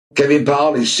Kevin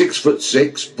Powell is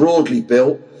 6'6", broadly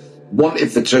built,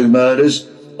 wanted for 2 murders.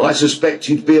 I suspect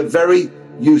he'd be a very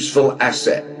useful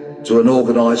asset to an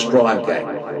organised crime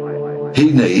gang.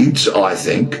 He needs, I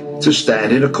think, to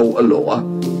stand in a court of law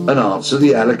and answer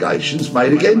the allegations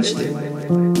made against him.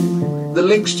 The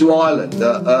links to Ireland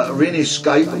are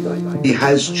inescapable. He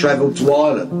has travelled to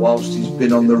Ireland whilst he's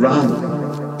been on the run.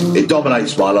 It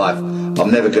dominates my life.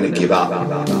 I'm never going to give up.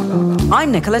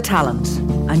 I'm Nicola Tallant,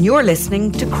 and you're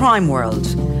listening to Crime World,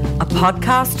 a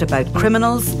podcast about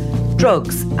criminals,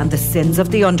 drugs and the sins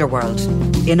of the underworld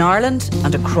in Ireland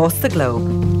and across the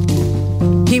globe.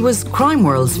 He was Crime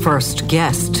World's first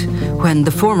guest when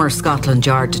the former Scotland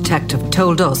Yard detective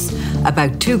told us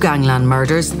about 2 gangland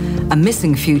murders, a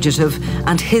missing fugitive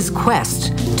and his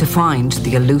quest to find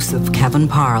the elusive Kevin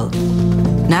Parle.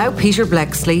 Now Peter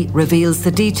Bleksley reveals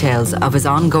the details of his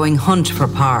ongoing hunt for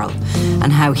Parle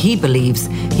and how he believes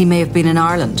he may have been in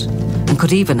Ireland and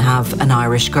could even have an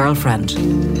Irish girlfriend.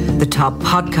 The top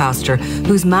podcaster,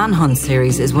 whose Manhunt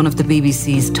series is one of the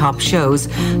BBC's top shows,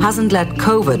 hasn't let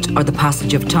COVID or the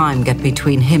passage of time get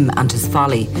between him and his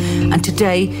folly. And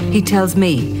today he tells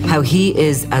me how he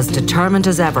is as determined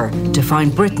as ever to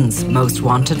find Britain's most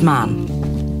wanted man.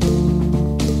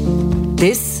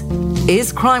 This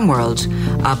is Crime World,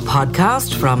 a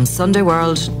podcast from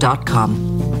SundayWorld.com.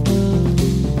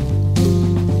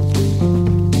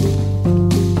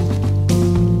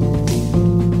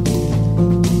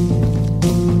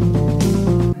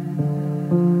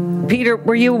 Peter,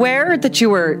 were you aware that you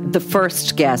were the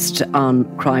first guest on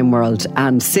Crime World?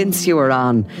 And since you were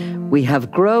on, we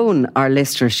have grown our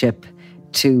listenership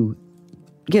to,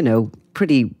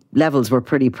 pretty levels we're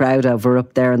pretty proud of. We're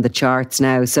up there in the charts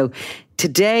now. So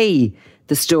today,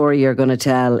 the story you're going to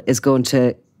tell is going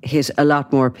to hit a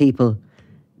lot more people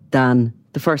than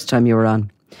the first time you were on.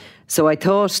 So I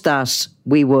thought that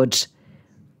we would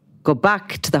go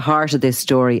back to the heart of this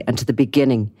story and to the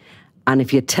beginning. And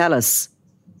if you tell us,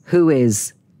 who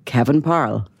is Kevin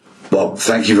Parle? Well,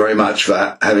 thank you very much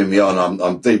for having me on.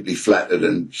 I'm deeply flattered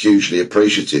and hugely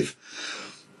appreciative.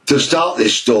 To start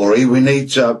this story, we need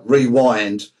to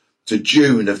rewind to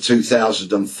June of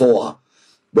 2004,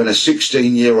 when a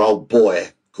 16-year-old boy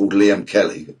called Liam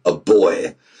Kelly, a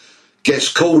boy, gets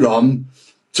called on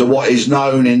to what is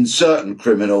known in certain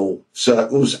criminal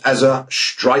circles as a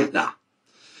straightener.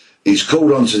 He's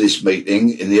called on to this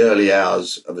meeting in the early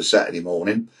hours of a Saturday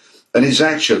morning, and it's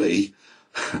actually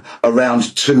around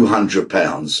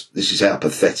 £200. This is how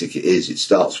pathetic it is. It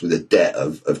starts with a debt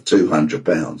of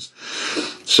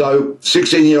 £200. So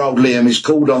 16-year-old Liam is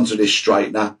called onto this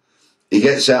straightener. He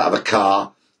gets out of a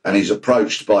car and he's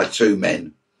approached by 2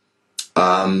 men,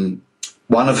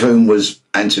 one of whom was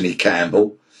Anthony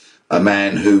Campbell, a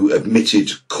man who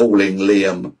admitted calling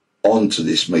Liam onto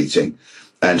this meeting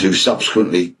and who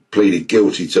subsequently pleaded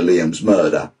guilty to Liam's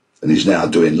murder and is now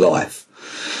doing life.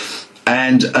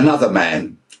 And another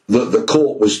man that the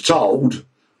court was told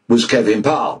was Kevin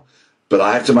Parle. But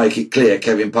I have to make it clear,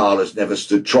 Kevin Parle has never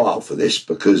stood trial for this,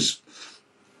 because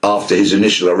after his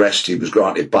initial arrest, he was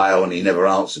granted bail and he never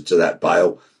answered to that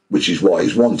bail, which is why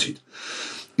he's wanted.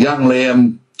 Young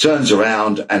Liam turns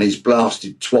around and is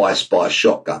blasted twice by a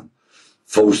shotgun,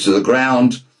 falls to the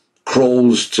ground,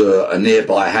 crawls to a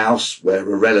nearby house where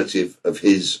a relative of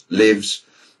his lives,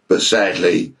 but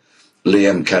sadly,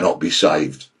 Liam cannot be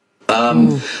saved.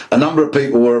 A number of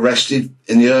people were arrested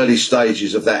in the early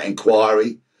stages of that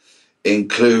inquiry,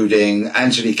 including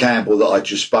Anthony Campbell that I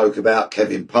just spoke about,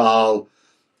 Kevin Parle,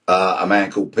 a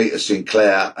man called Peter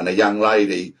Sinclair, and a young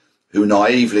lady who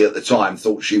naively at the time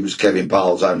thought she was Kevin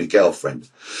Parle's only girlfriend.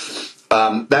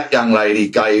 That young lady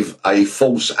gave a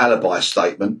false alibi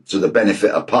statement to the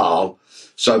benefit of Parle.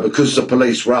 So because the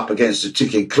police were up against a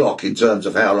ticking clock in terms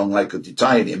of how long they could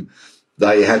detain him,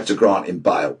 they had to grant him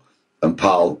bail. And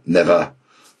Parle never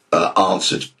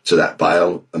answered to that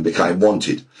bail and became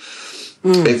wanted.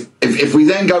 If we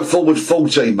then go forward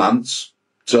 14 months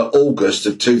to August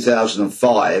of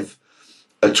 2005,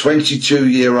 a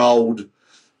 22-year-old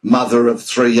mother of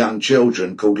 3 young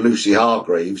children called Lucy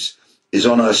Hargreaves is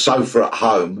on her sofa at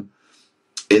home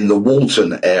in the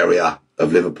Walton area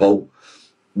of Liverpool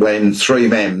when 3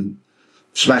 men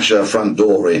smash her front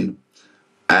door in,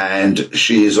 and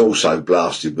she is also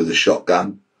blasted with a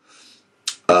shotgun.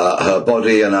 Her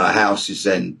body and her house is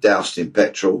then doused in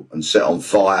petrol and set on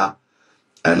fire,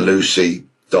 and Lucy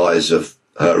dies of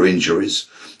her injuries.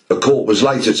 The court was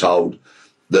later told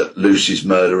that Lucy's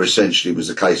murder essentially was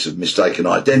a case of mistaken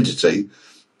identity,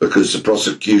 because the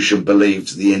prosecution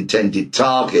believed the intended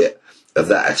target of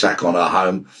that attack on her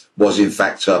home was in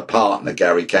fact her partner,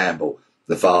 Gary Campbell,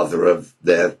 the father of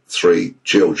their 3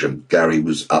 children. Gary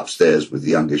was upstairs with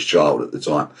the youngest child at the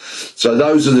time. So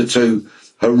those are the 2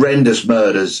 horrendous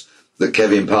murders that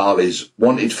Kevin Parle is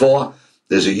wanted for.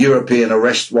 There's a European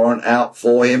arrest warrant out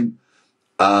for him.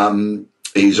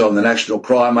 He's on the National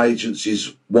Crime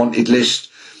Agency's wanted list.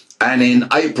 And in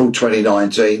April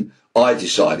 2019, I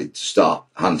decided to start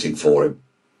hunting for him.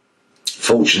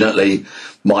 Fortunately,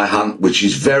 my hunt, which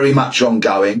is very much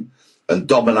ongoing and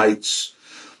dominates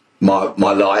my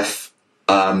life,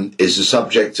 is the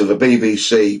subject of a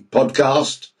BBC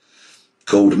podcast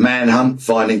called Manhunt,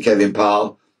 Finding Kevin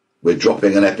Parle. We're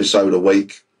dropping an episode a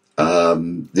week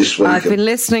this week. I've been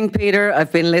listening, Peter.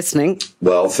 I've been listening.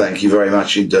 Well, thank you very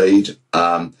much indeed.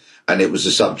 And it was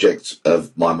the subject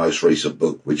of my most recent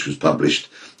book, which was published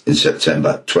in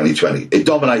September 2020. It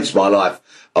dominates my life.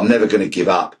 I'm never going to give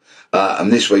up.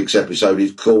 And this week's episode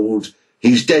is called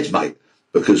He's Dead, Mate,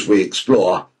 because we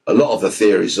explore a lot of the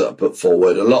theories that are put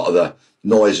forward, a lot of the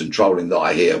noise and trolling that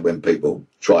I hear when people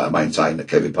try to maintain that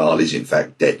Kevin Parle is in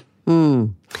fact dead.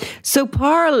 So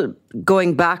Parle,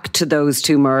 going back to those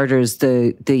 2 murders,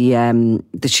 the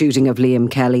shooting of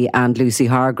Liam Kelly and Lucy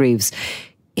Hargreaves,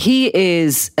 he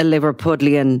is a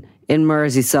Liverpudlian in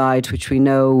Merseyside, which we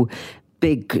know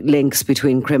big links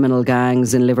between criminal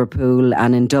gangs in Liverpool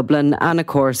and in Dublin, and of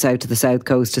course out to the south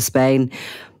coast of Spain.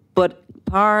 But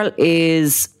Parle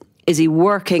is he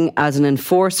working as an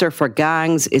enforcer for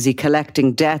gangs? Is he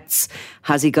collecting debts?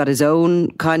 Has he got his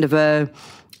own kind of a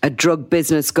drug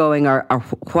business going, or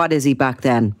what is he back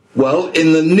then? Well,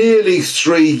 in the nearly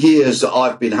 3 years that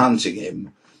I've been hunting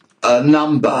him, a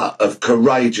number of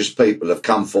courageous people have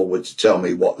come forward to tell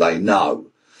me what they know.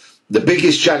 The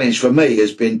biggest challenge for me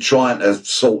has been trying to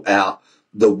sort out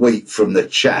the wheat from the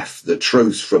chaff, the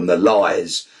truth from the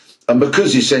lies. And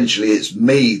because essentially it's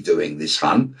me doing this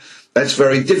hunt, that's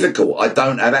very difficult. I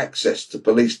don't have access to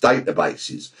police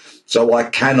databases, so I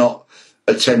cannot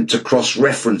attempt to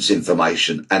cross-reference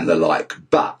information and the like.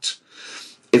 But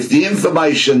if the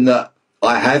information that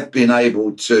I have been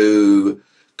able to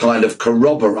kind of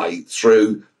corroborate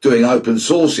through doing open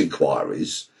source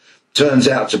inquiries turns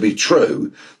out to be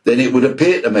true, then it would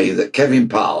appear to me that Kevin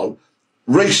Parle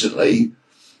recently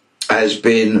has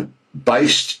been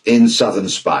based in southern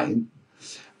Spain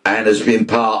and has been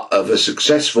part of a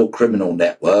successful criminal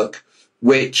network,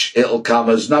 which, it'll come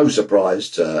as no surprise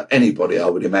to anybody, I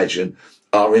would imagine,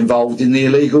 are involved in the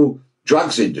illegal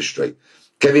drugs industry.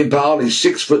 Kevin Parle is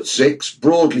 6'6",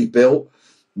 broadly built,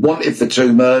 wanted for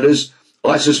 2 murders.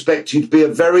 I suspect he'd be a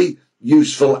very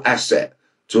useful asset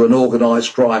to an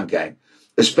organised crime gang,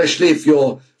 especially if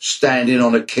you're standing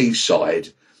on a quayside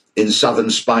in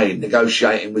southern Spain,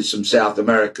 negotiating with some South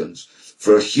Americans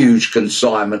for a huge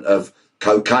consignment of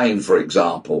cocaine, for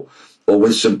example, or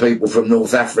with some people from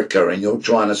North Africa and you're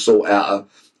trying to sort out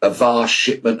a vast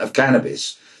shipment of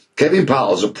cannabis. Kevin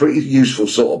Parle's a pretty useful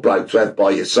sort of bloke to have by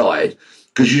your side,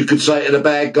 because you could say to the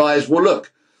bad guys, well,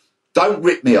 look, don't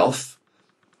rip me off.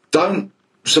 Don't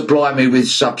supply me with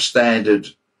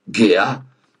substandard gear.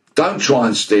 Don't try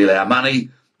and steal our money,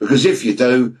 because if you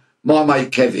do, my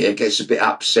mate Kev here gets a bit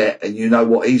upset and you know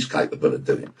what he's capable of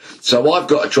doing. So I've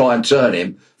got to try and turn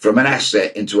him from an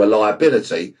asset into a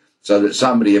liability so that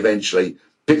somebody eventually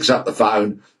picks up the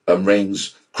phone and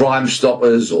rings Crime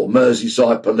Stoppers or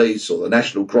Merseyside Police or the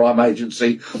National Crime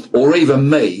Agency, or even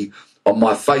me on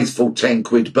my faithful 10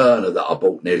 quid burner that I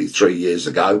bought nearly 3 years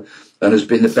ago and has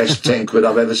been the best 10 quid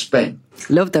I've ever spent.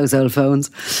 Love those old phones.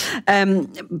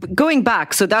 Going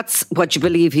back, so that's what you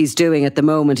believe he's doing at the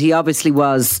moment. He obviously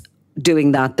was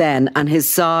doing that then, and his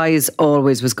size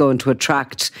always was going to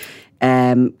attract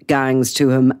gangs to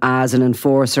him as an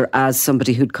enforcer, as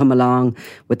somebody who'd come along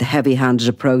with the heavy-handed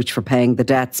approach for paying the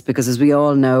debts, because as we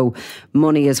all know,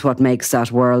 money is what makes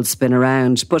that world spin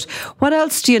around. But what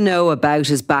else do you know about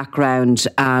his background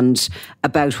and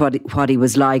about what he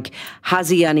was like? Has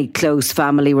he any close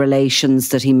family relations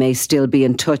that he may still be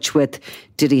in touch with?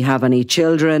 Did he have any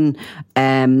children?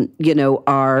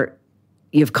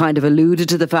 You've kind of alluded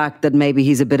to the fact that maybe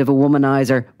he's a bit of a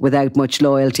womanizer without much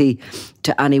loyalty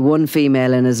to any one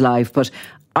female in his life. But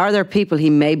are there people he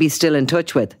may be still in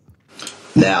touch with?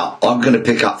 Now, I'm going to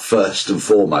pick up first and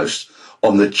foremost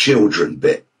on the children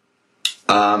bit.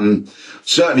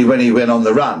 Certainly when he went on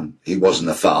the run, he wasn't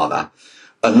a father.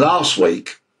 And last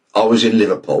week, I was in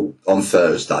Liverpool on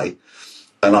Thursday,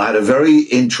 and I had a very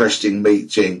interesting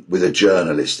meeting with a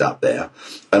journalist up there.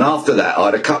 And after that, I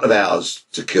had a couple of hours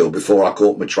to kill before I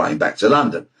caught my train back to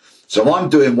London. So I'm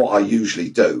doing what I usually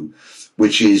do,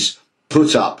 which is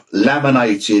put up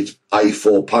laminated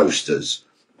A4 posters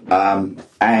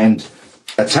and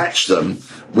attach them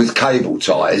with cable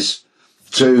ties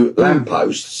to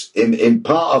lampposts in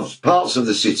parts of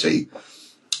the city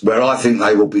where I think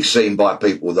they will be seen by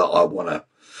people that I want to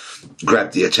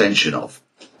grab the attention of.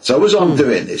 So as I'm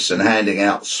doing this and handing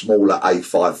out smaller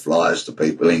A5 flyers to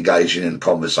people engaging in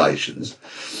conversations,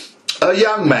 a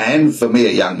young man, for me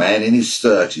a young man in his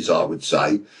 30s, I would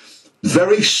say,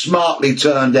 very smartly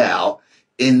turned out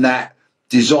in that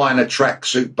designer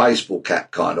tracksuit baseball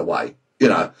cap kind of way. You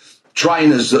know,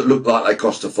 trainers that look like they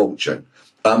cost a fortune.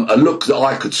 A look that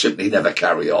I could simply never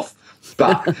carry off.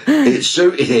 But it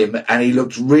suited him, and he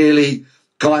looked really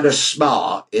kind of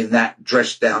smart in that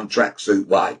dressed-down tracksuit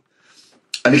way.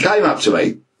 And he came up to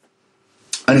me,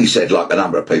 and he said, like a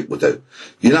number of people do,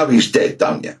 "You know he's dead,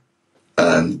 don't you?"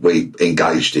 And we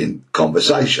engaged in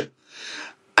conversation.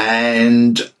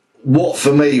 And what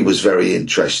for me was very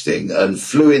interesting and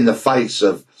flew in the face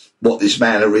of what this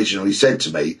man originally said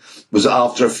to me was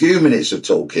after a few minutes of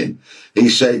talking, he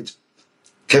said,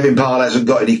 "Kevin Parle hasn't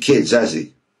got any kids, has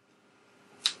he?"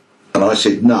 And I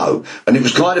said, "No." And it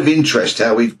was kind of interesting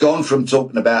how we'd gone from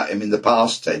talking about him in the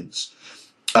past tense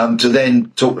to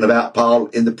then talking about Parle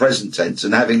in the present tense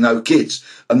and having no kids.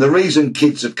 And the reason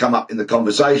kids had come up in the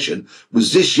conversation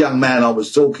was this young man I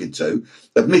was talking to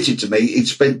admitted to me he'd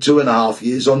spent 2.5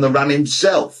 years on the run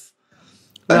himself.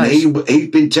 Right. And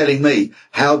he'd been telling me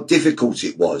how difficult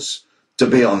it was to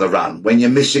be on the run when you're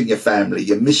missing your family,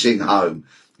 you're missing home,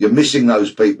 you're missing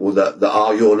those people that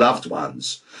are your loved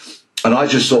ones. And I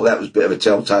just thought that was a bit of a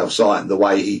telltale sign, the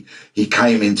way he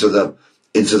came into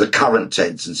the current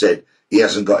tense and said he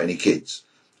hasn't got any kids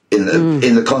in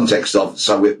the context of,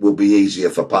 so it will be easier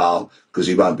for Parle because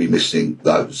he won't be missing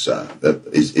those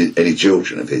any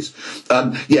children of his.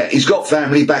 He's got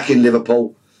family back in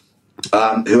Liverpool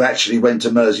who actually went to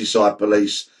Merseyside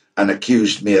police and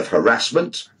accused me of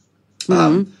harassment.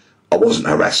 I wasn't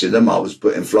harassing them. I was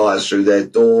putting flyers through their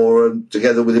door and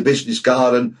together with a business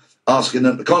card and asking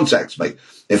them to contact me.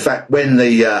 In fact, when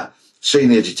the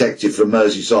senior detective from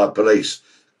Merseyside police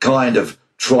kind of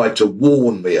tried to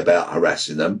warn me about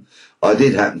harassing them, I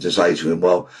did happen to say to him,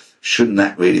 "Well, shouldn't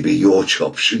that really be your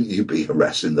job? Shouldn't you be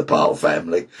harassing the Parle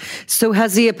family?" So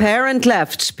has he a parent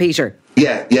left, Peter?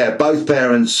 Yeah. Both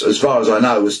parents, as far as I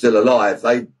know, are still alive.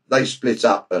 They split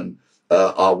up and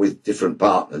are with different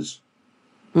partners.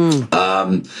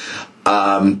 And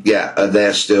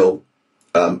they're still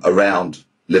around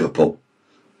Liverpool.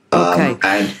 Okay.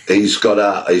 And he's got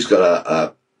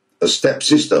a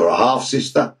stepsister or a half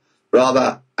sister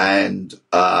rather, and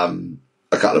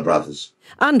a couple of brothers.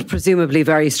 And presumably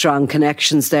very strong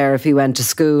connections there. If he went to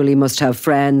school, he must have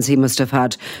friends, he must have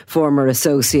had former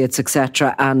associates,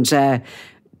 etc. And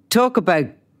talk about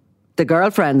the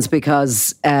girlfriends,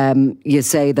 because you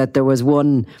say that there was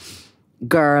one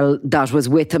girl that was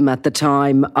with him at the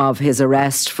time of his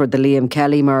arrest for the Liam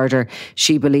Kelly murder.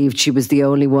 She believed she was the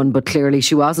only one, but clearly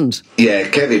she wasn't. Yeah,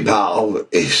 Kevin Parle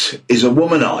is a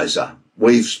womanizer.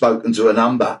 We've spoken to a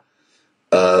number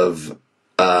of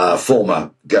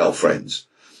former girlfriends,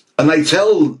 and they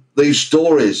tell these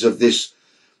stories of this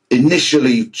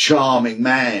initially charming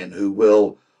man who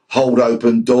will hold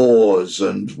open doors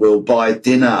and will buy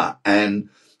dinner and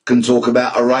can talk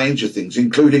about a range of things,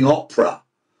 including opera.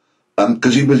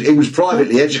 Because he was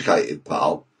privately educated,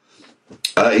 Parle.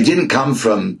 He didn't come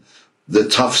from the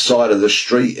tough side of the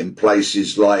street in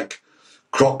places like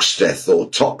Croxteth or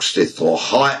Toxteth or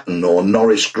Huyton or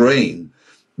Norris Green,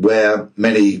 where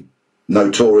many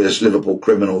notorious Liverpool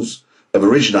criminals have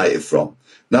originated from.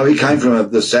 No, he came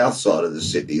from the south side of the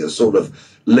city, a sort of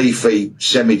leafy,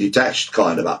 semi-detached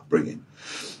kind of upbringing.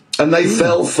 And they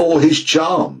fell for his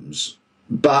charms.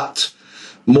 But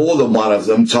more than one of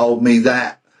them told me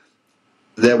that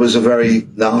there was a very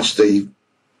nasty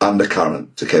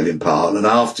undercurrent to Kevin Parle, and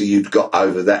after you'd got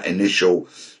over that initial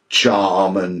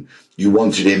charm and you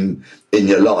wanted him in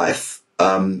your life,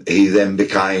 he then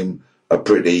became a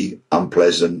pretty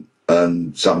unpleasant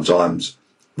and sometimes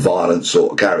violent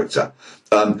sort of character,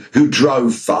 who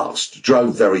drove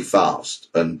very fast.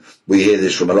 And we hear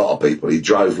this from a lot of people. He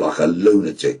drove like a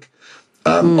lunatic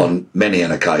on many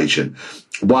an occasion.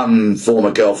 One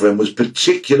former girlfriend was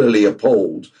particularly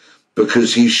appalled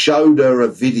because he showed her a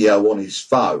video on his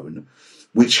phone,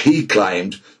 which he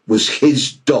claimed was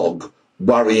his dog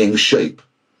worrying sheep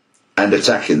and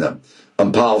attacking them.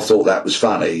 And Parle thought that was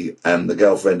funny, and the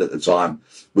girlfriend at the time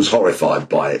was horrified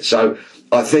by it. So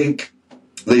I think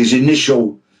these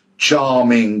initial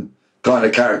charming kind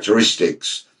of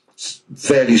characteristics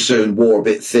fairly soon wore a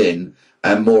bit thin,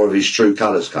 and more of his true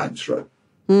colours came through.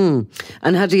 And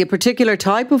had he a particular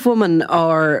type of woman,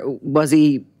 or was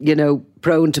he,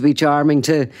 prone to be charming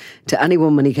to any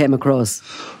woman he came across?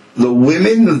 The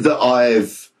women that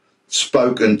I've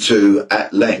spoken to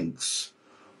at length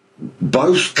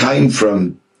both came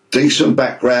from decent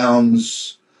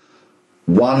backgrounds.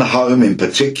 One home in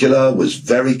particular was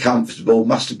very comfortable,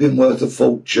 must have been worth a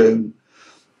fortune.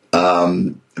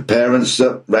 Parents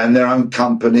that ran their own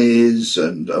companies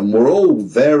and were all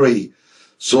very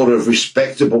sort of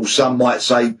respectable, some might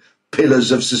say,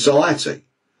 pillars of society.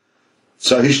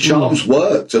 So his charms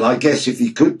worked, and I guess if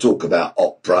he could talk about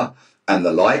opera and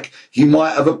the like, he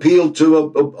might have appealed to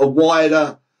a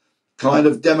wider kind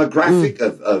of demographic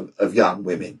of young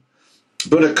women.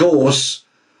 But of course,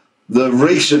 the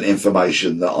recent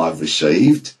information that I've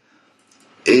received,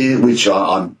 which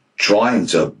I'm trying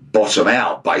to bottom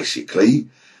out basically,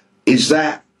 is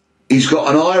that he's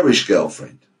got an Irish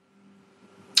girlfriend.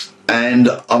 And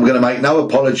I'm going to make no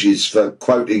apologies for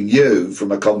quoting you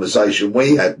from a conversation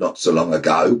we had not so long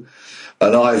ago.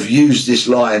 And I've used this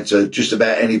line to just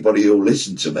about anybody who'll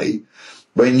listen to me.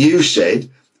 When you said,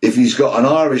 if he's got an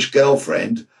Irish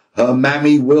girlfriend, her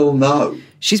mammy will know.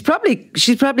 She's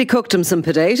probably cooked him some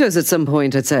potatoes at some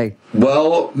point, I'd say.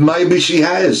 Well, maybe she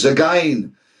has.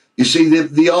 Again, you see,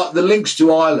 the links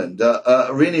to Ireland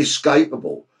are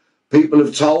inescapable. People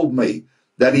have told me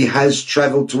that he has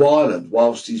travelled to Ireland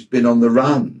whilst he's been on the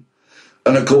run.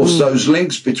 And, of course, those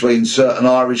links between certain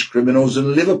Irish criminals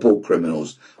and Liverpool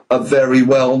criminals are very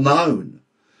well known.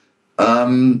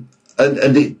 And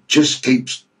it just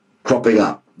keeps cropping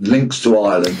up. Links to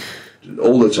Ireland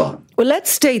all the time. Well, let's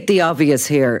state the obvious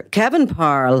here. Kevin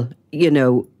Parle,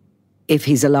 if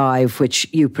he's alive, which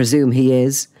you presume he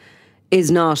is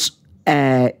not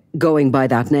going by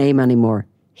that name anymore.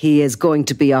 He is going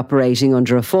to be operating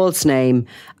under a false name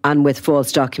and with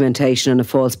false documentation and a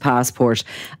false passport.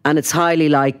 And it's highly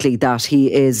likely that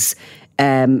he is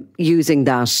using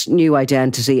that new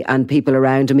identity, and people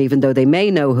around him, even though they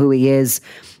may know who he is,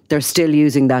 they're still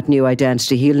using that new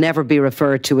identity. He'll never be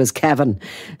referred to as Kevin.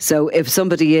 So if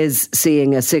somebody is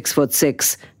seeing a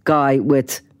 6'6" guy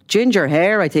with ginger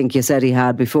hair, I think you said he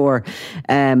had before,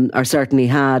 or certainly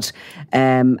had,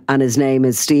 and his name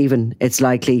is Stephen, it's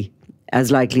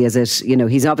as likely as it,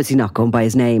 he's obviously not going by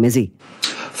his name, is he?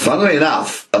 Funnily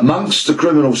enough, amongst the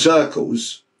criminal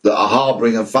circles that are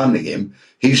harbouring and funding him,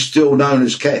 he's still known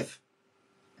as Kev.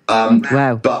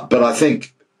 Wow. But I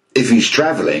think if he's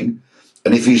travelling,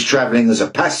 and if he's travelling as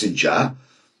a passenger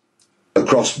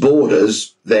across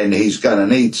borders, then he's going to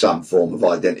need some form of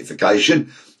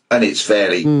identification. And it's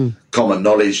fairly common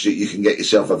knowledge that you can get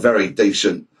yourself a very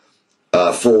decent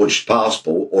forged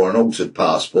passport or an altered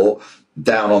passport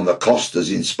down on the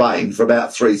Costas in Spain for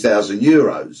about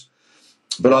 €3,000.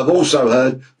 But I've also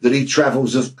heard that he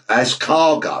travels as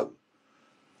cargo.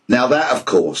 Now that, of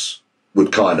course,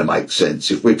 would kind of make sense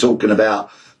if we're talking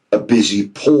about a busy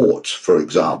port, for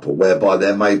example, whereby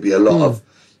there may be a lot of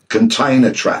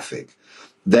container traffic.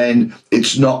 Then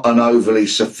it's not an overly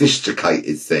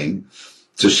sophisticated thing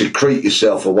to secrete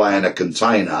yourself away in a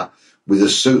container with a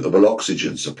suitable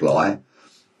oxygen supply.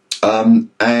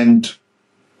 And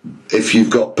if you've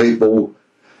got people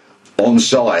on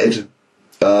side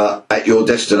at your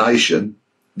destination,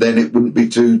 then it wouldn't be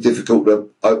too difficult to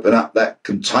open up that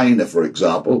container, for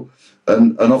example,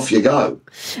 and off you go.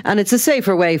 And it's a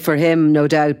safer way for him, no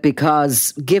doubt,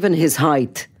 because given his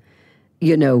height,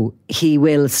 he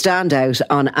will stand out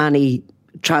on any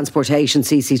transportation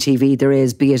CCTV there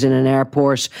is, be it in an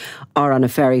airport or on a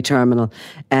ferry terminal.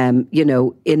 In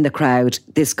the crowd,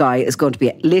 this guy is going to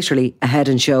be literally a head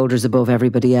and shoulders above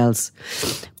everybody else.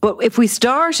 But if we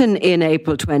start in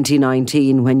April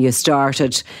 2019, when you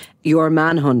started your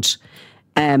manhunt,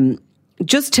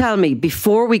 just tell me,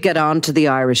 before we get on to the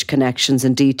Irish connections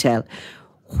in detail,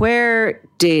 where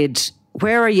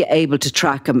are you able to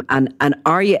track him, and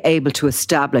are you able to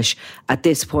establish at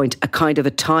this point a kind of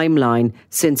a timeline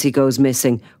since he goes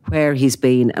missing, where he's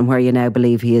been and where you now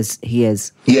believe he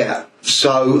is? Yeah,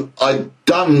 so I'd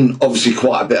done obviously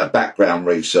quite a bit of background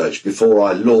research before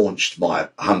I launched my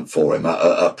hunt for him at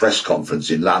a press conference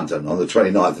in London on the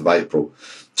 29th of April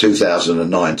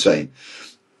 2019.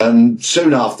 And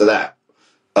soon after that,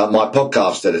 my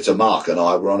podcast editor, Mark, and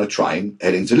I were on a train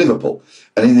heading to Liverpool.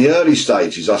 And in the early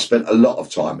stages, I spent a lot of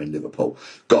time in Liverpool.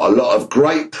 Got a lot of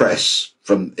great press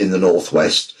from in the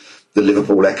Northwest, the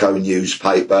Liverpool Echo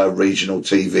newspaper, regional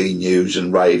TV news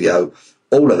and radio,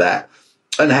 all of that,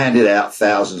 and handed out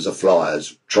thousands of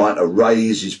flyers, trying to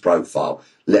raise his profile,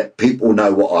 let people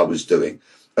know what I was doing.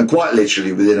 And quite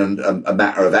literally, within a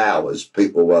matter of hours,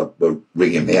 people were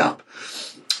ringing me up.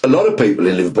 A lot of people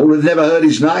in Liverpool had never heard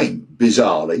his name,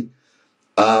 bizarrely.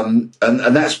 And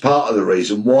that's part of the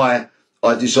reason why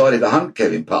I decided to hunt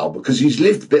Kevin Parle, because he's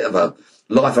lived a bit of a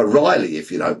life of Riley,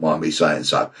 if you don't mind me saying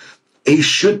so. he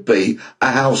should be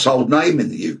a household name in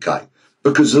the UK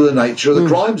because of the nature of the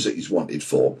crimes that he's wanted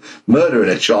for. Murdering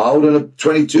a child and a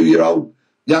 22-year-old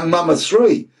young mum of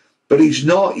 3. But he's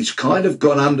not. He's kind of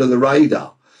gone under the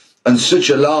radar. And such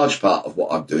a large part of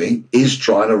what I'm doing is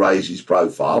trying to raise his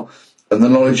profile and the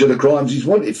knowledge of the crimes he's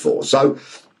wanted for. So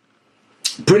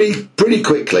pretty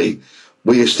quickly,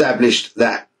 we established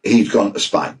that he'd gone to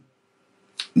Spain,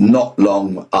 not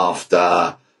long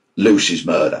after Lucy's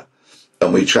murder.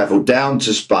 And we travelled down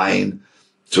to Spain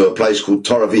to a place called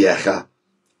Torrevieja,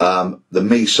 the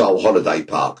Misol Holiday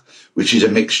Park, which is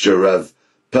a mixture of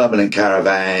permanent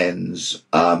caravans,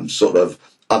 sort of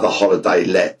other holiday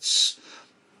lets.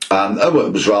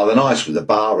 It was rather nice with a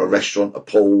bar, a restaurant, a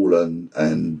pool, and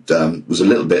was a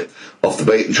little bit off the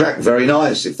beaten track. Very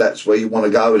nice if that's where you want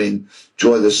to go and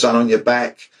enjoy the sun on your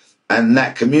back. And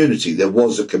that community, there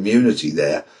was a community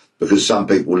there because some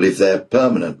people live there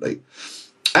permanently.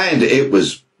 And it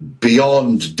was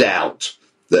beyond doubt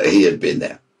that he had been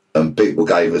there. And people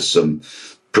gave us some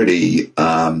pretty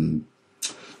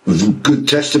good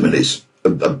testimonies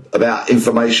about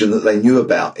information that they knew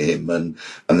about him and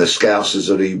the Scousers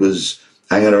that he was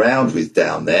hanging around with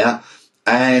down there.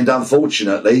 And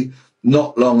unfortunately,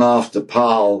 not long after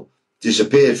Parle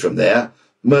disappeared from there,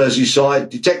 Merseyside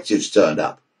detectives turned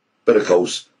up. But of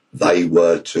course, they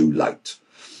were too late.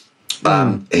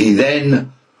 He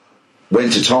then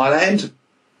went to Thailand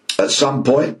at some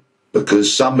point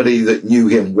because somebody that knew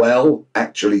him well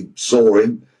actually saw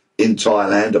him in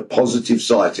Thailand, a positive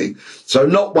sighting. So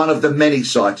not one of the many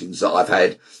sightings that I've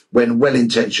had when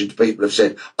well-intentioned people have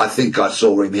said, I think I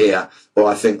saw him here or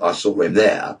I think I saw him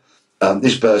there.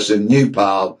 This person knew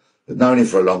Parle, had known him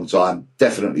for a long time,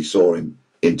 definitely saw him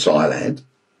in Thailand.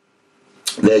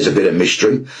 There's a bit of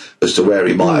mystery as to where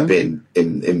he might have been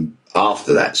in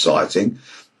after that sighting.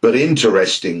 But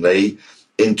interestingly,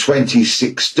 in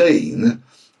 2016,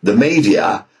 the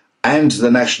media and the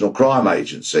National Crime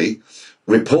Agency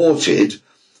reported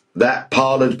that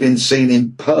Parle had been seen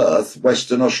in Perth,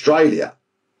 Western Australia.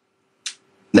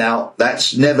 Now,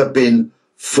 that's never been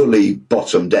fully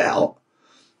bottomed out,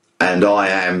 and I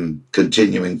am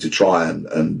continuing to try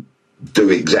and do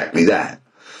exactly that.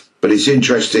 But it's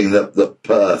interesting that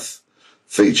Perth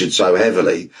featured so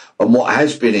heavily. And what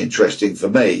has been interesting for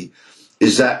me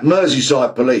is that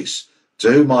Merseyside Police,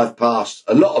 to whom I've passed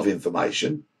a lot of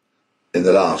information in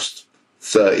the last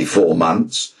 34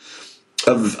 months,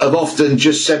 have often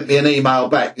just sent me an email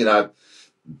back,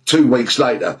 2 weeks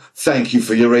later, thank you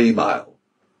for your email,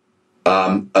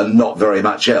 and not very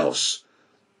much else.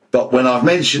 But when I've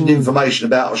mentioned information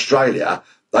about Australia,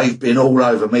 they've been all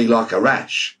over me like a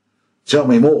rash. Tell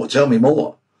me more, tell me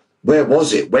more. Where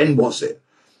was it? When was it?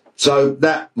 So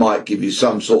that might give you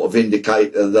some sort of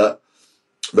indicator that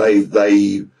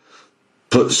they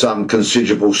put some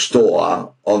considerable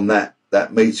store on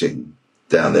that meeting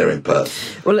down there in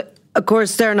Perth. Well, of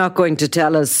course, they're not going to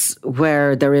tell us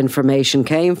where their information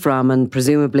came from, and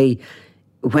presumably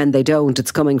when they don't,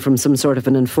 it's coming from some sort of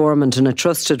an informant and a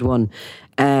trusted one.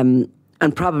 And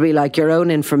probably like your own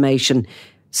information,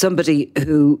 somebody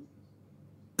who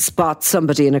spots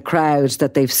somebody in a crowd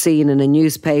that they've seen in a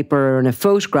newspaper or in a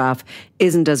photograph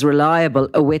isn't as reliable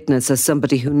a witness as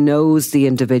somebody who knows the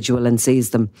individual and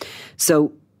sees them.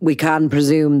 So we can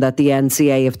presume that the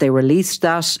NCA, if they released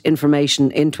that information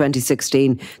in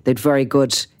 2016, they'd very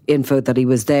good info that he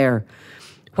was there.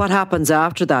 What happens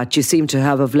after that? You seem to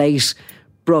have of late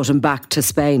brought him back to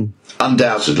Spain.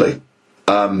 Undoubtedly.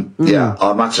 Yeah,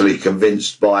 I'm utterly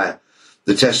convinced by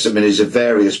the testimonies of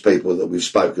various people that we've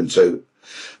spoken to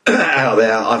out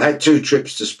there. I've had 2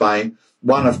 trips to Spain.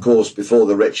 One, of course, before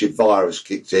the wretched virus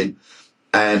kicked in.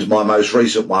 And my most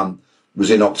recent one was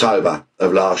in October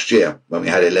of last year when we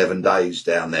had 11 days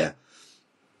down there.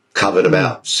 Covered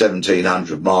about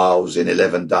 1,700 miles in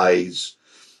 11 days.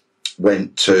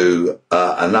 Went to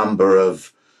a number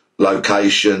of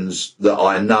locations that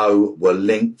I know were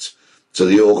linked to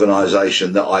the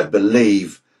organisation that I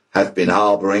believe have been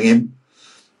harbouring him.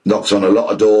 Knocked on a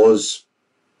lot of doors.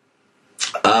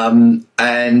 And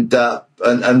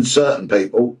certain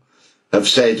people have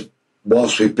said,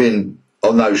 whilst we've been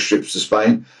on those trips to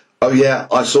Spain, oh yeah,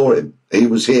 I saw him. He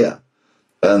was here.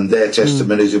 And their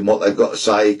testimonies and what they've got to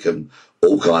say can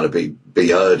all kind of be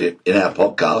heard in our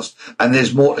podcast. And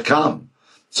there's more to come.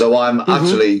 So I'm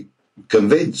utterly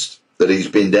convinced that he's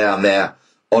been down there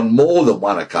on more than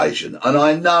one occasion. And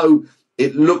I know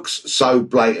it looks so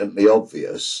blatantly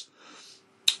obvious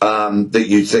that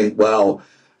you think, well,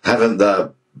 haven't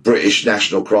the British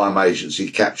National Crime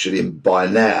Agency captured him by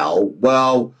now?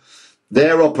 Well,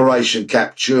 their Operation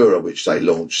Captura, which they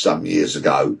launched some years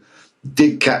ago,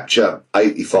 did capture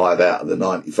 85 out of the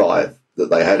 95 that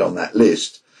they had on that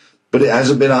list, but it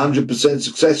hasn't been 100%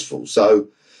 successful. So,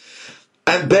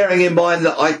 and bearing in mind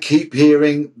that I keep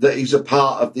hearing that he's a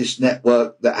part of this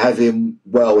network that have him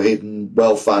well hidden,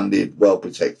 well funded, well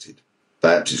protected.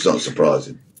 Perhaps it's not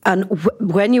surprising. And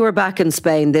when you were back in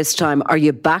Spain this time, are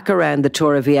you back around the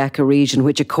Torrevieja region,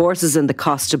 which of course is in the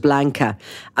Costa Blanca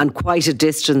and quite a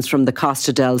distance from the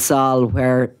Costa del Sol,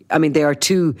 where, I mean, they are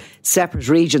two separate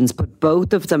regions, but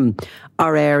both of them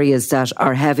are areas that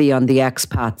are heavy on the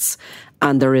expats,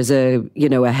 and there is a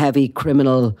heavy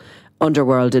criminal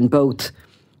underworld in both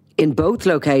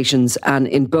locations, and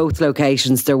in both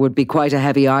locations there would be quite a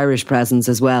heavy Irish presence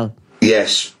as well.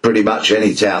 Yes, pretty much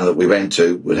any town that we went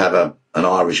to would have an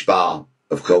Irish bar,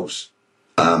 of course.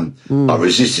 I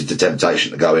resisted the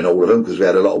temptation to go in all of them because we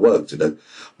had a lot of work to do.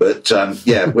 But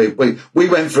we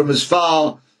went from as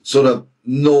far sort of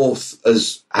north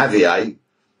as Javier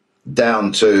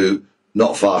down to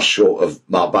not far short of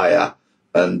Marbella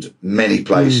and many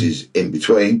places in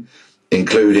between,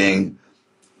 including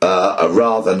a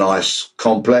rather nice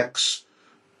complex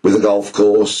with a golf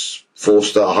course,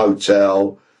 4-star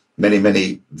hotel,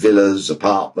 many villas,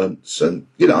 apartments, and,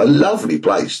 a lovely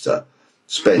place to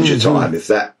spend your time if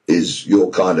that is your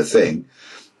kind of thing,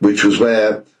 which was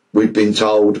where we'd been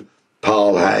told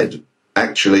Paul had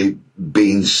actually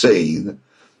been seen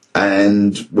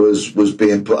and was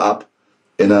being put up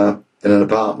in an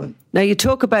apartment. Now, you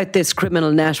talk about this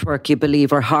criminal network you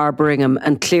believe are harbouring him,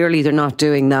 and clearly they're not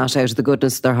doing that out of the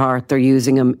goodness of their heart. They're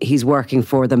using him. He's working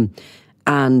for them,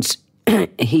 and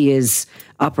he is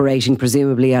operating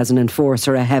presumably as an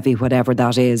enforcer, a heavy whatever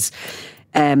that is.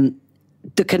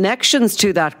 The connections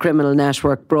to that criminal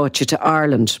network brought you to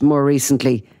Ireland more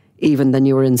recently, even than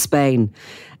you were in Spain.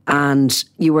 And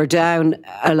you were down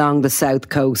along the south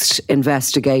coast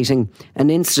investigating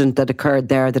an incident that occurred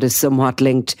there that is somewhat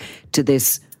linked to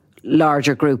this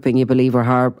larger grouping you believe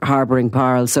are harbouring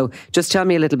Parle. So just tell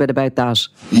me a little bit about that.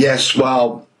 Yes,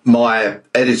 well, my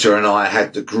editor and I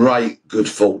had the great good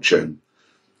fortune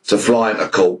to fly into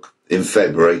Cork in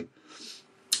February,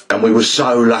 and we were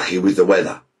so lucky with the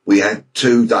weather. We had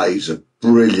 2 days of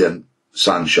brilliant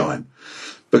sunshine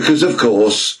because, of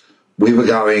course, we were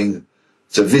going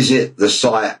to visit the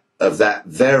site of that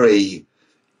very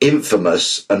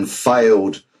infamous and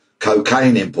failed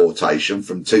cocaine importation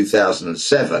from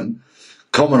 2007,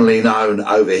 commonly known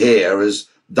over here as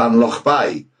Dunloch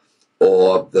Bay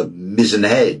or the Mizzen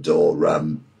Head, or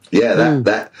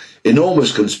that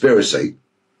enormous conspiracy,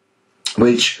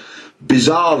 which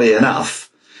bizarrely enough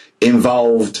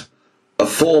involved a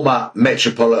former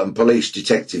Metropolitan Police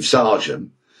detective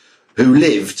sergeant who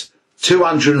lived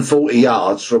 240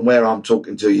 yards from where I'm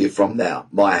talking to you from now,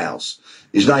 my house.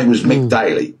 His name was Mick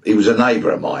Daly. He was a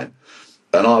neighbour of mine,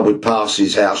 and I would pass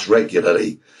his house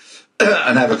regularly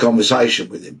and have a conversation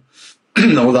with him,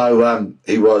 although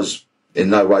he was in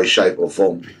no way, shape or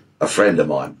form a friend of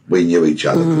mine. We knew each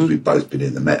other because we'd both been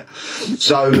in the Met.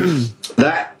 So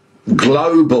that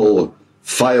global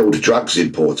failed drugs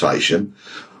importation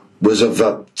was of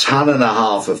 1.5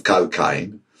 tons of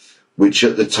cocaine, which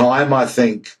at the time I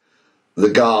think the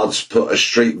guards put a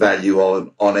street value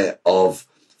on it of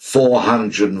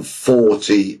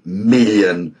 440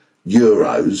 million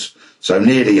euros, so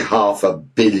nearly €500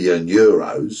 million.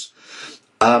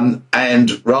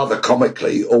 And rather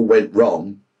comically, all went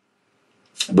wrong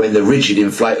when the rigid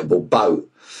inflatable boat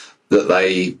that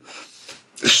they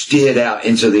steered out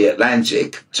into the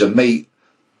Atlantic to meet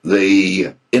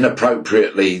the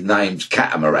inappropriately named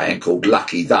catamaran called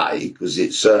Lucky Day, because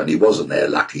it certainly wasn't their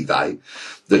lucky day.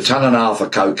 The 1.5 tons of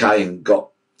cocaine got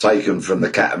taken from the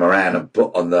catamaran and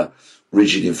put on the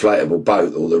rigid inflatable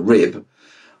boat, or the rib.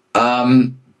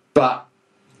 But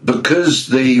because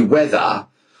the weather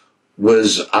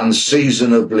was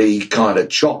unseasonably kind of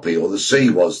choppy, or the sea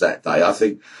was that day, I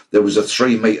think there was a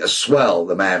 3-metre swell,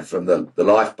 the man from the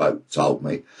lifeboat told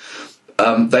me.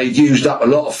 They'd used up a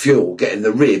lot of fuel getting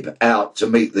the rib out to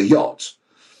meet the yacht,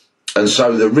 and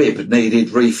so the rib needed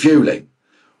refuelling.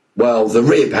 Well, the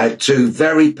rib had 2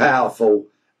 very powerful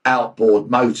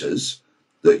outboard motors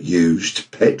that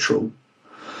used petrol,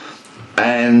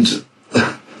 and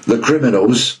the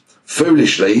criminals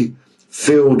foolishly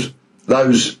filled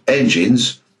those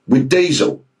engines with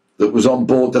diesel that was on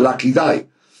board the Lucky Day.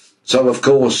 So, of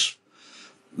course,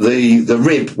 the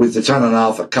rib with the 1.5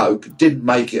 tons of coke didn't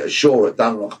make it ashore at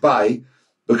Dunloch Bay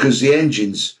because the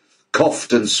engines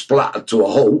coughed and spluttered to a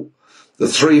halt. The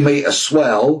 3-metre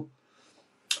swell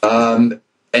and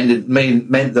it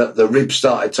meant that the rib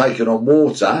started taking on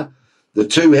water. The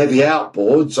 2 heavy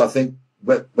outboards, I think,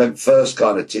 went first,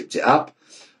 kind of tipped it up.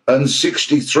 and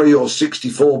 63 or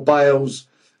 64 bales,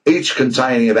 each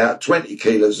containing about 20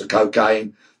 kilos of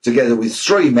cocaine, together with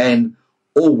 3 men,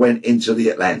 all went into the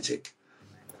Atlantic.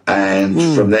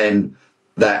 And from then,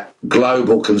 that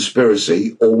global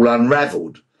conspiracy all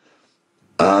unravelled.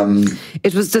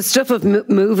 It was the stuff of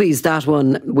movies, that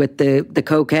one, with the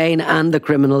cocaine and the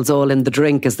criminals all in the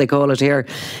drink, as they call it here,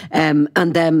 and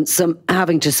them some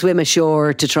having to swim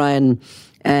ashore to try and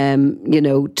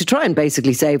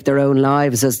basically save their own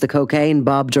lives as the cocaine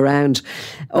bobbed around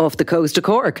off the coast of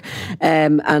Cork.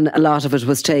 And a lot of it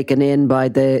was taken in by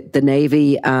the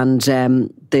Navy and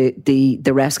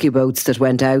the rescue boats that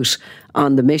went out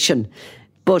on the mission.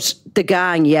 But the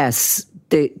gang, yes,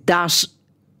 that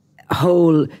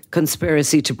whole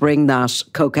conspiracy to bring that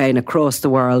cocaine across the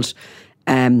world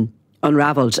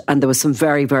unravelled, and there was some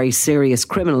very, very serious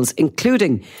criminals,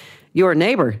 including your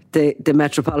neighbour, the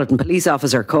Metropolitan Police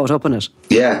officer, caught up in it.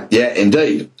 Yeah,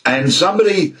 indeed. And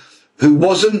somebody who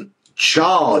wasn't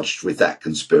charged with that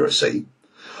conspiracy,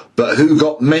 but who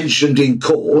got mentioned in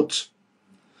court,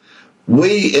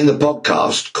 we in the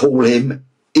podcast call him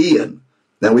Ian.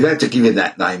 Now, we've had to give him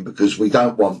that name because we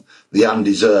don't want the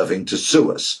undeserving to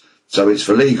sue us. So it's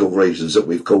for legal reasons that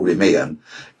we've called him Ian.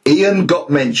 Ian got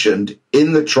mentioned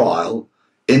in the trial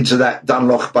into that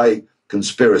Dunloch Bay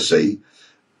conspiracy.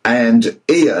 And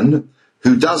Ian,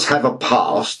 who does have a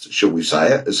past, shall we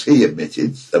say it, as he admits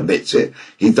it,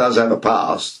 he does have a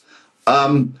past,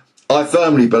 I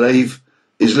firmly believe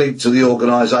is linked to the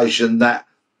organisation that,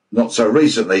 not so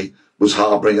recently, was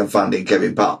harbouring and funding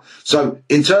Kevin Parr. So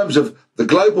in terms of the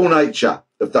global nature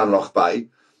of Dunloch Bay,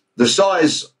 the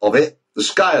size of it, the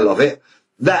scale of it,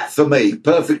 that for me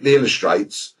perfectly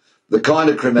illustrates the kind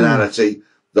of criminality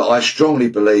that I strongly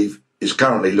believe is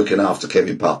currently looking after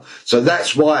Kevin Parr. So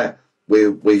that's why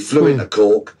we flew into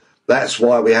Cork. That's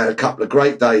why we had a couple of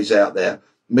great days out there,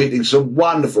 meeting some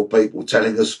wonderful people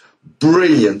telling us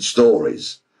brilliant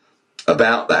stories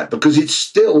about that, because it's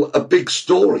still a big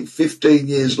story 15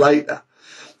 years later.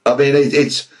 I mean,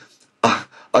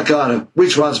 I kind of,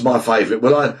 which one's my favourite?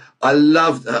 Well,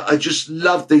 I just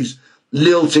love these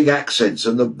lilting accents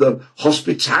and the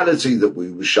hospitality that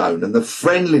we were shown and the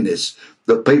friendliness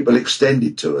that people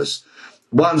extended to us.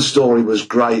 One story was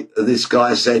great. This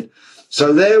guy said,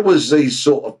 so there was these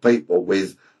sort of people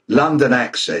with London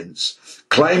accents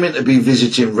claiming to be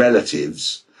visiting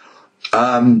relatives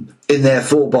in their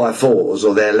 4x4s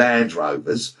or their Land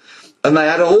Rovers, and they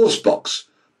had a horse box,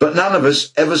 but none of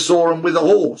us ever saw them with a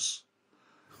horse.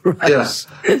 Right.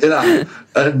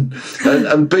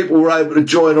 And people were able to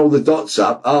join all the dots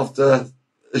up after,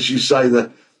 as you say,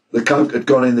 the coke had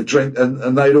gone in the drink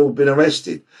and they'd all been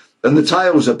arrested. And the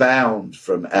tales abound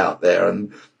from out there,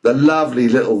 and the lovely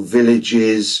little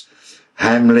villages,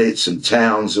 hamlets and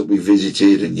towns that we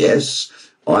visited. And yes,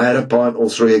 I had a pint or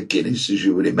 3 of Guinness, as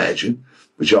you would imagine,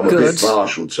 which I'm a bit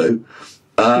partial to.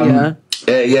 Yeah,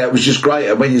 it was just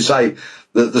great. And when you say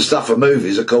the stuff of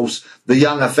movies, of course, The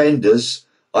Young Offenders,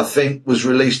 I think, was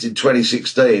released in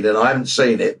 2016, and I haven't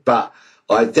seen it, but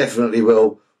I definitely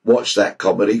will watch that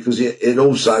comedy because it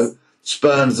also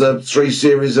spurns the 3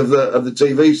 series of the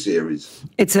TV series.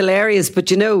 It's hilarious,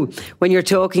 but you know, when you're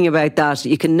talking about that,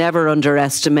 you can never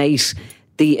underestimate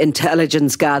the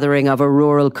intelligence gathering of a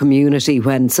rural community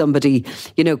when somebody,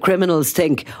 you know, criminals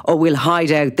think, oh, we'll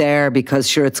hide out there because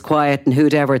sure it's quiet, and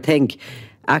who'd ever think,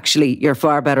 actually, you're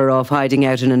far better off hiding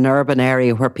out in an urban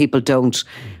area where people don't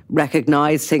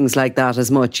recognise things like that as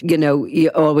much. You know, you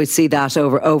always see that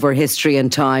over history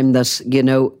and time, that, you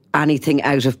know, anything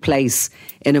out of place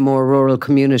in a more rural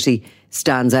community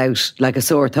stands out like a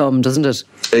sore thumb, doesn't it?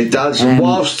 It does. And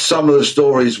whilst some of the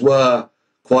stories were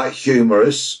quite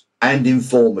humorous and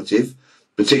informative,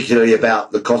 particularly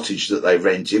about the cottage that they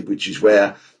rented, which is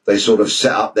where they sort of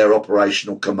set up their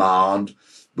operational command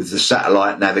with the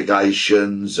satellite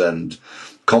navigations and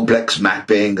complex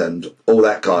mapping and all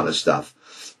that kind of stuff.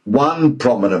 One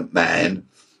prominent man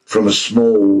from a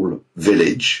small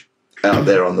village out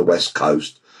there on the west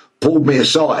coast pulled me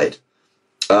aside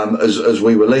as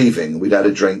we were leaving. We'd had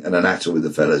a drink and a natter with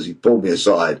the fellas. He pulled me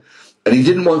aside and he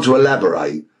didn't want to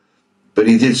elaborate, but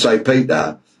he did say,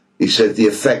 Peter, he said, the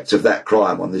effect of that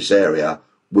crime on this area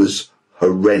was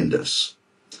horrendous.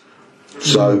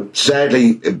 So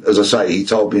sadly, as I say, he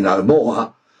told me no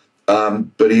more,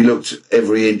 but he looked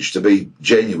every inch to be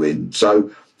genuine.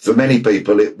 So for many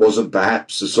people, it wasn't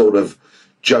perhaps the sort of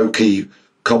jokey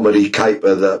comedy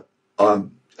caper that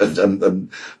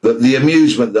the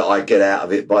amusement that I get out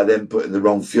of it by them putting the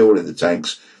wrong fuel in the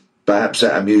tanks. Perhaps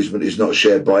that amusement is not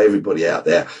shared by everybody out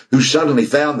there who suddenly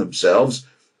found themselves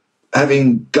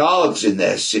having guards in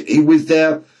their city with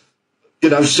their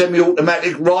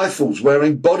semi-automatic rifles,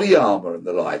 wearing body armour and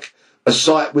the like, a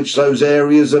sight which those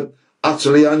areas are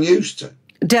utterly unused to.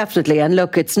 Definitely. And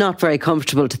look, it's not very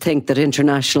comfortable to think that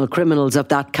international criminals of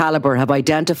that calibre have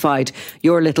identified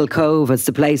your little cove as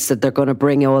the place that they're going to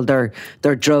bring all their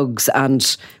drugs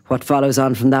and what follows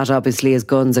on from that, obviously, is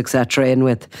guns, etc. in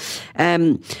with.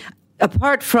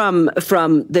 Apart from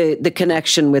the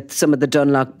connection with some of the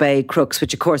Dunlock Bay crooks,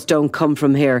 which of course don't come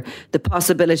from here, the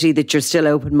possibility that you're still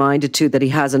open-minded to that he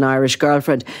has an Irish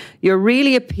girlfriend, you're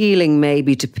really appealing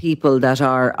maybe to people that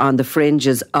are on the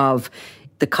fringes of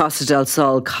the Costa del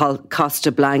Sol,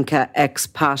 Costa Blanca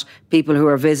expat, people who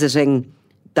are visiting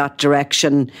that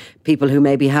direction, people who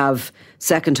maybe have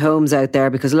second homes out there,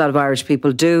 because a lot of Irish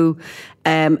people do.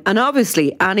 And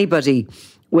obviously anybody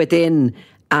within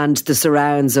and the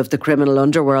surrounds of the criminal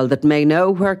underworld that may know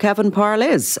where Kevin Parle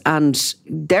is. And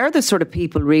they're the sort of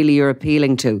people really you're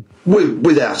appealing to.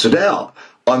 Without a doubt.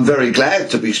 I'm very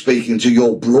glad to be speaking to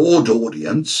your broad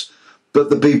audience, but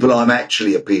the people I'm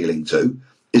actually appealing to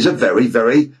is a very,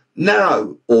 very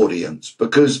narrow audience,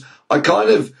 because I kind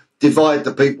of divide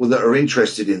the people that are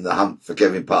interested in the hunt for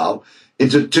Kevin Parle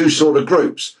into two sort of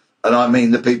groups. And I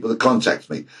mean the people that contact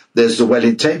me. There's the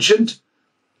well-intentioned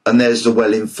and there's the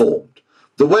well-informed.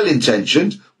 The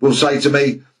well-intentioned will say to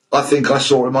me, I think I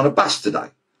saw him on a bus today,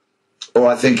 or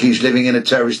I think he's living in a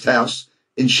terraced house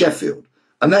in Sheffield.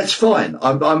 And that's fine.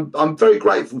 I'm very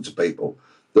grateful to people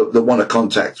that want to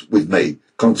contact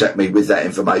me with that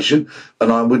information,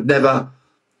 and I would never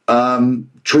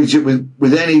treat it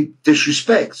with any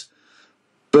disrespect.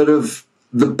 But of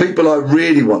the people I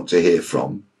really want to hear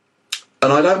from,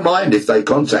 and I don't mind if they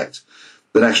contact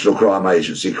the National Crime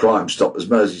Agency, Crime Stoppers,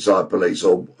 Merseyside Police,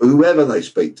 or whoever they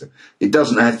speak to. It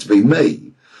doesn't have to be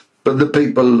me, but the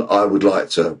people I would like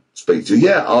to speak to,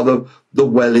 are the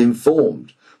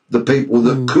well-informed, the people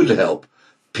that could help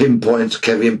pinpoint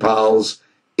Kevin Parle's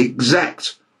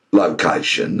exact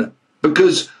location,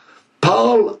 because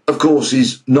Parle, of course,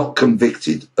 is not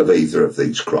convicted of either of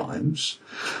these crimes,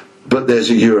 but there's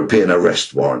a European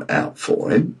arrest warrant out for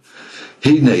him.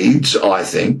 He needs, I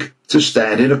think, to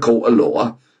stand in a court of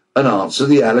law and answer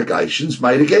the allegations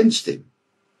made against him.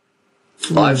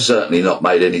 I've certainly not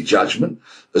made any judgment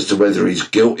as to whether he's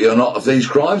guilty or not of these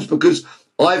crimes, because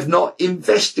I've not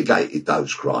investigated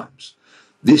those crimes.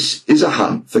 This is a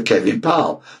hunt for Kevin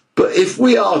Parle. But if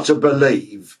we are to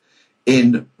believe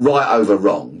in right over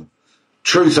wrong,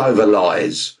 truth over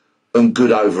lies, and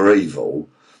good over evil,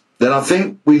 then I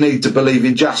think we need to believe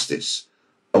in justice.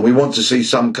 And we want to see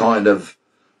some kind of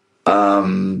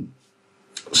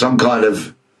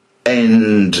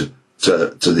end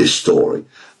to this story.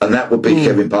 And that would be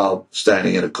Kevin Parle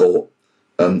standing in a court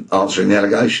and answering the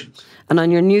allegations. And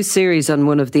on your new series, on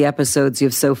one of the episodes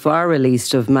you've so far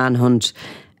released of Manhunt,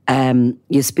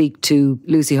 you speak to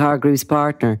Lucy Hargreaves'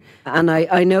 partner. And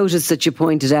I noticed that you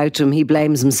pointed out to him, he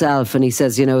blames himself and he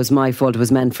says, it's my fault, it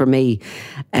was meant for me.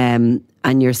 And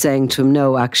you're saying to him,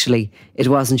 no, actually, it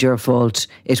wasn't your fault.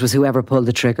 It was whoever pulled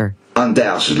the trigger.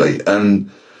 Undoubtedly.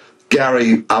 And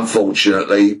Gary,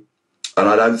 unfortunately, and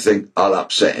I don't think I'll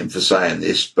upset him for saying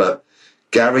this, but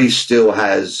Gary still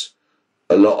has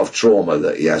a lot of trauma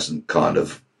that he hasn't kind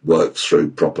of worked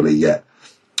through properly yet.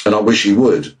 And I wish he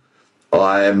would.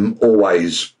 I am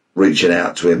always reaching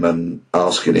out to him and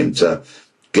asking him to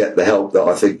get the help that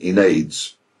I think he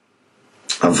needs.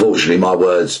 Unfortunately, my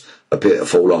words appear to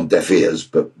fall on deaf ears,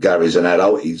 but Gary's an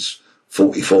adult. He's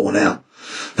 44 now.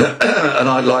 And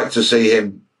I'd like to see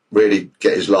him really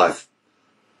get his life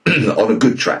on a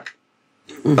good track.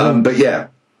 But yeah,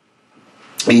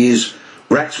 he is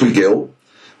racked with guilt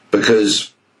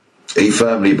because he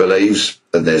firmly believes,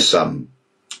 and there's some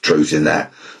truth in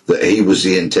that he was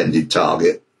the intended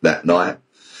target that night.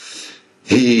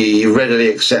 He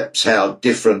readily accepts how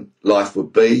different life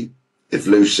would be if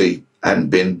Lucy hadn't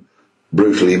been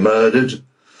brutally murdered.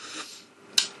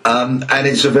 And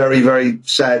it's a very, very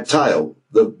sad tale.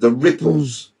 The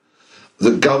ripples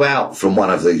that go out from one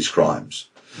of these crimes.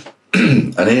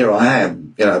 And here I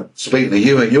am, speaking to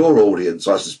you and your audience,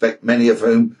 I suspect many of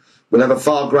whom will have a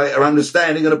far greater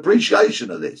understanding and appreciation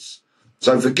of this.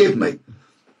 So forgive me.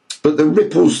 But the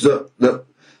ripples that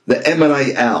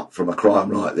emanate out from a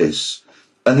crime like this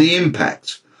and the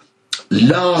impact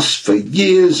last for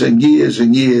years and years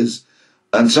and years,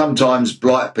 and sometimes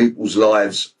blight people's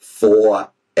lives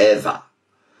forever.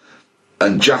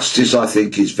 And justice, I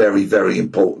think, is very, very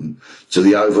important to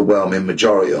the overwhelming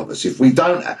majority of us. If we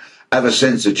don't have a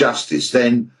sense of justice,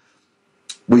 then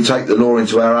we take the law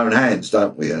into our own hands,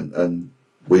 don't we? And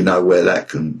we know where that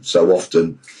can so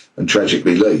often and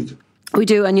tragically lead. We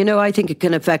do, and I think it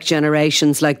can affect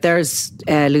generations. Like there's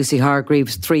Lucy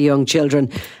Hargreaves, 3 young children,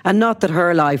 and not that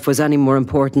her life was any more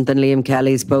important than Liam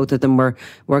Kelly's. Both of them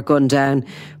were gunned down,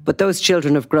 but those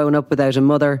children have grown up without a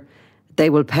mother. They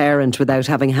will parent without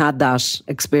having had that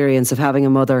experience of having a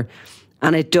mother,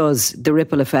 and the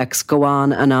ripple effects go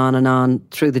on and on and on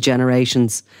through the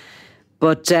generations.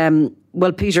 But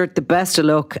well, Peter, the best of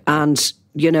luck, and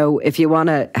if you want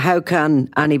to, how can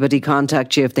anybody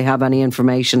contact you if they have any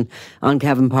information on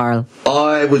Kevin Parle?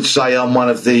 I would say I'm one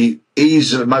of the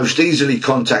most easily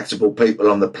contactable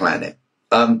people on the planet.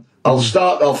 I'll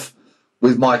start off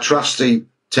with my trusty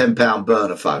 £10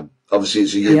 burner phone. Obviously,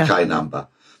 it's a UK number.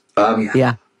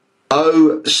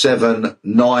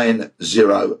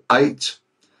 07908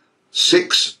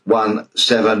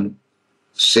 617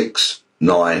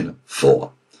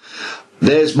 694.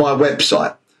 There's my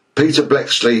website,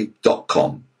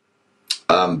 peterbleksley.com.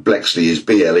 Bleksley is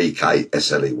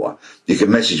BLEKSLEY. You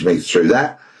can message me through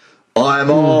that.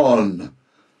 I'm on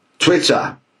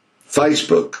Twitter,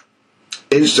 Facebook,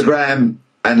 Instagram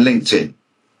and LinkedIn,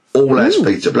 all as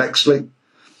Peter Bleksley.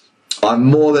 I'm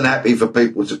more than happy for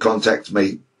people to contact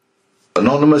me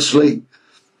anonymously.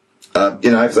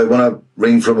 If they want to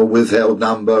ring from a withheld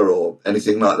number or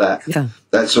anything like that,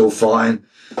 that's all fine.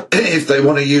 If they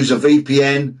want to use a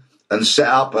VPN and set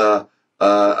up a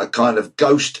kind of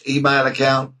ghost email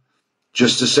account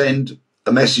just to send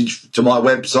a message to my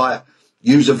website,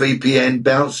 use a VPN,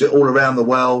 bounce it all around the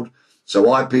world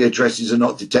so IP addresses are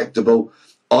not detectable.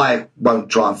 I won't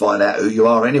try and find out who you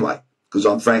are anyway, because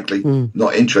I'm frankly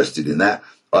not interested in that.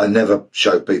 I never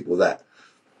show people that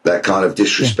kind of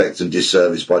disrespect and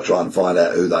disservice by trying to find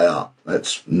out who they are.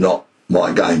 That's not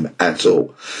my game at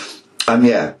all.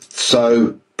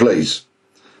 So please,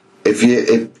 if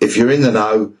you're in the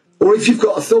know, or if you've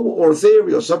got a thought or a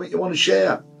theory or something you want to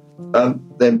share,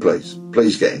 then please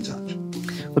get in touch.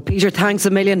 Well, Peter, thanks a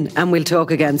million, and we'll talk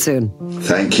again soon.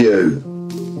 Thank you.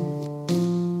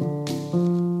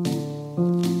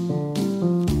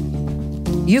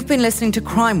 You've been listening to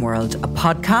Crime World, a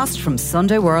podcast from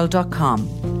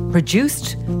SundayWorld.com,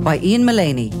 produced by Ian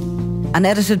Mullaney and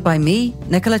edited by me,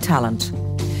 Nicola Tallant.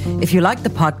 If you like the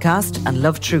podcast and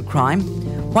love true crime,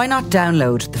 why not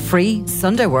download the free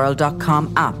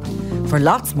SundayWorld.com app for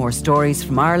lots more stories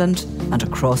from Ireland and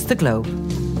across the globe.